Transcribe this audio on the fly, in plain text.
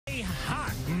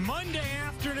Monday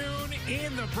afternoon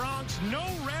in the Bronx. No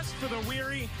rest for the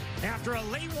weary. After a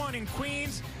late one in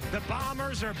Queens, the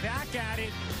Bombers are back at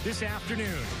it this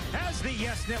afternoon as the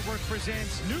Yes Network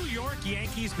presents New York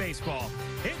Yankees baseball.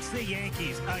 It's the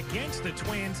Yankees against the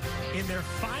Twins in their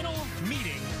final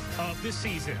meeting of the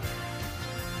season.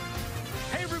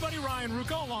 Hey everybody, Ryan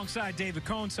Rucco alongside David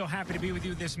Cohn. So happy to be with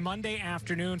you this Monday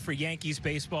afternoon for Yankees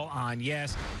baseball on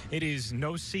Yes. It is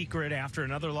no secret after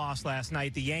another loss last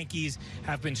night, the Yankees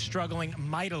have been struggling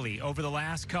mightily over the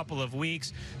last couple of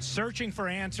weeks, searching for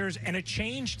answers, and a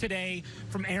change today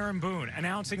from Aaron Boone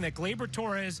announcing that Gleyber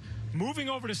Torres moving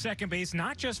over to second base,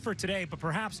 not just for today, but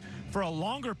perhaps for a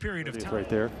longer period of time. Right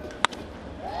there.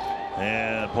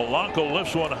 And Polanco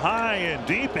lifts one high and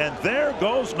deep, and there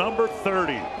goes number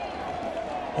 30.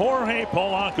 Jorge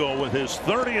Polanco with his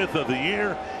 30th of the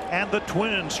year, and the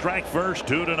Twins strike first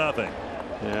 2-0.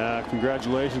 Yeah,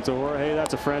 congratulations to Jorge.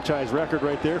 That's a franchise record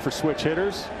right there for switch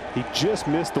hitters. He just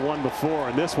missed the one before,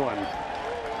 and this one,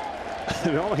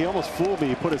 he almost fooled me.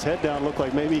 He put his head down, looked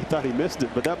like maybe he thought he missed it,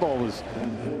 but that ball was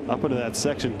up into that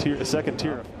second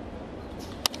tier.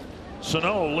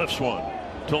 Sano lifts one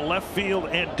to left field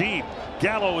and deep.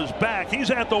 Gallo is back. He's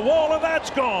at the wall, and that's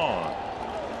gone.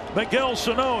 Miguel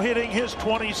Sano hitting his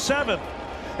 27th,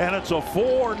 and it's a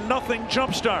 4-0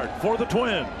 jump start for the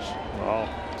Twins. Well,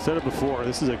 said it before,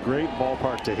 this is a great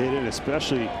ballpark to hit in,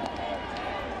 especially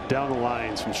down the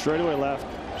lines from straightaway left,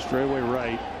 straightaway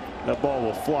right. That ball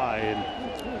will fly, and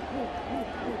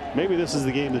maybe this is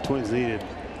the game the Twins needed.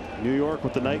 New York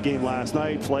with the night game last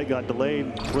night, flight got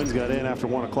delayed, Twins got in after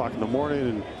 1 o'clock in the morning,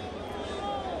 and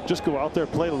just go out there,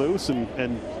 play loose,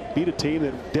 and beat a team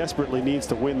that desperately needs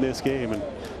to win this game. And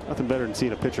nothing better than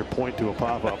seeing a pitcher point to a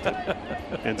pop-up that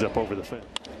ends up over the fence.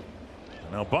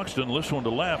 Now Buxton lifts one to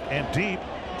left and deep.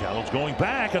 Gallo's going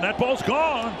back, and that ball's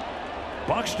gone.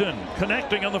 Buxton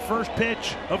connecting on the first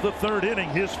pitch of the third inning,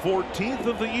 his 14th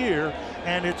of the year,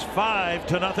 and it's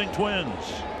 5-0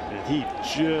 Twins. And he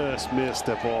just missed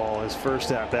that ball. His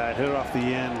first at bat, hit it off the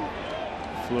end,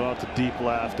 flew out to deep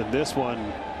left, and this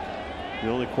one, the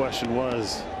only question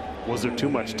was there too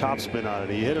much topspin on it?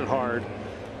 He hit it hard,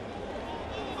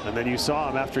 and then you saw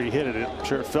him after he hit it. I'm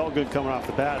sure it felt good coming off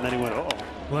the bat, and then he went, oh.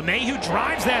 LeMahieu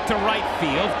drives that to right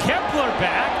field. Kepler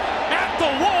back at the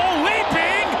wall,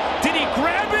 leaping. Did he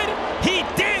grab it? He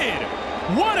did.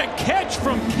 What a catch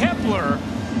from Kepler.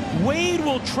 Wade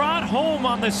will trot home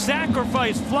on the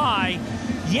sacrifice fly.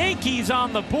 Yankees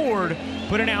on the board,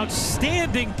 but an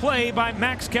outstanding play by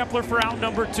Max Kepler for out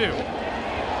number 2.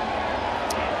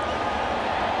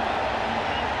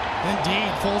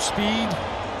 Indeed, full speed,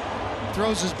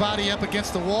 throws his body up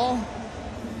against the wall.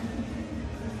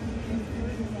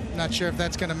 Not sure if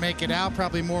that's going to make it out,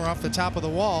 probably more off the top of the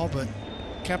wall, but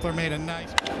Kepler made a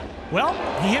nice. Well,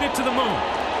 he hit it to the moon.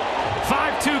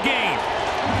 5-2 game.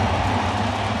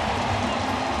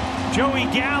 Joey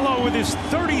Gallo with his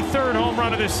 33rd home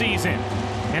run of the season,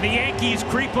 and the Yankees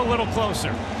creep a little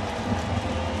closer.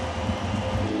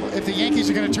 If the Yankees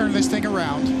are going to turn this thing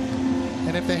around,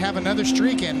 and if they have another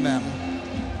streak in them,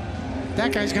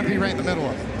 that guy's going to be right in the middle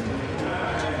of it.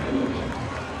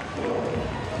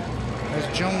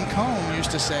 As Joan Cohn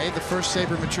used to say, the first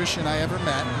sabermetrician I ever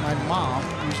met, my mom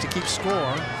used to keep score,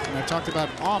 and I talked about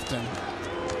it often.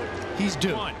 He's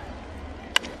due.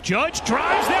 Judge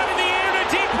drives that in the air to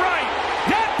deep right.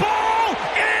 That ball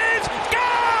is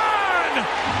gone!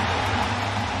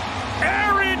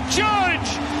 Aaron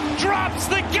Judge drops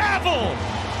the gavel.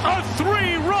 A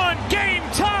 3-run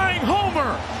game-tying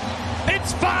homer.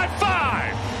 It's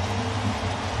 5-5.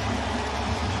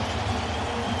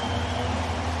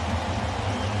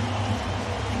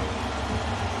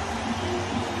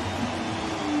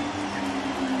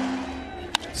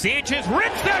 Sanchez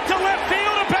rips that to left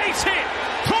field, a base hit.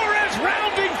 Torres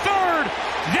rounding third.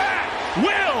 That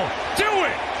will do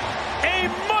it. A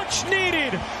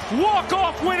much-needed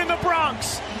walk-off win in the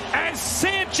Bronx as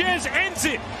Sanchez ends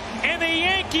it, and the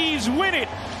Yankees win it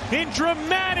in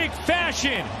dramatic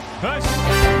fashion.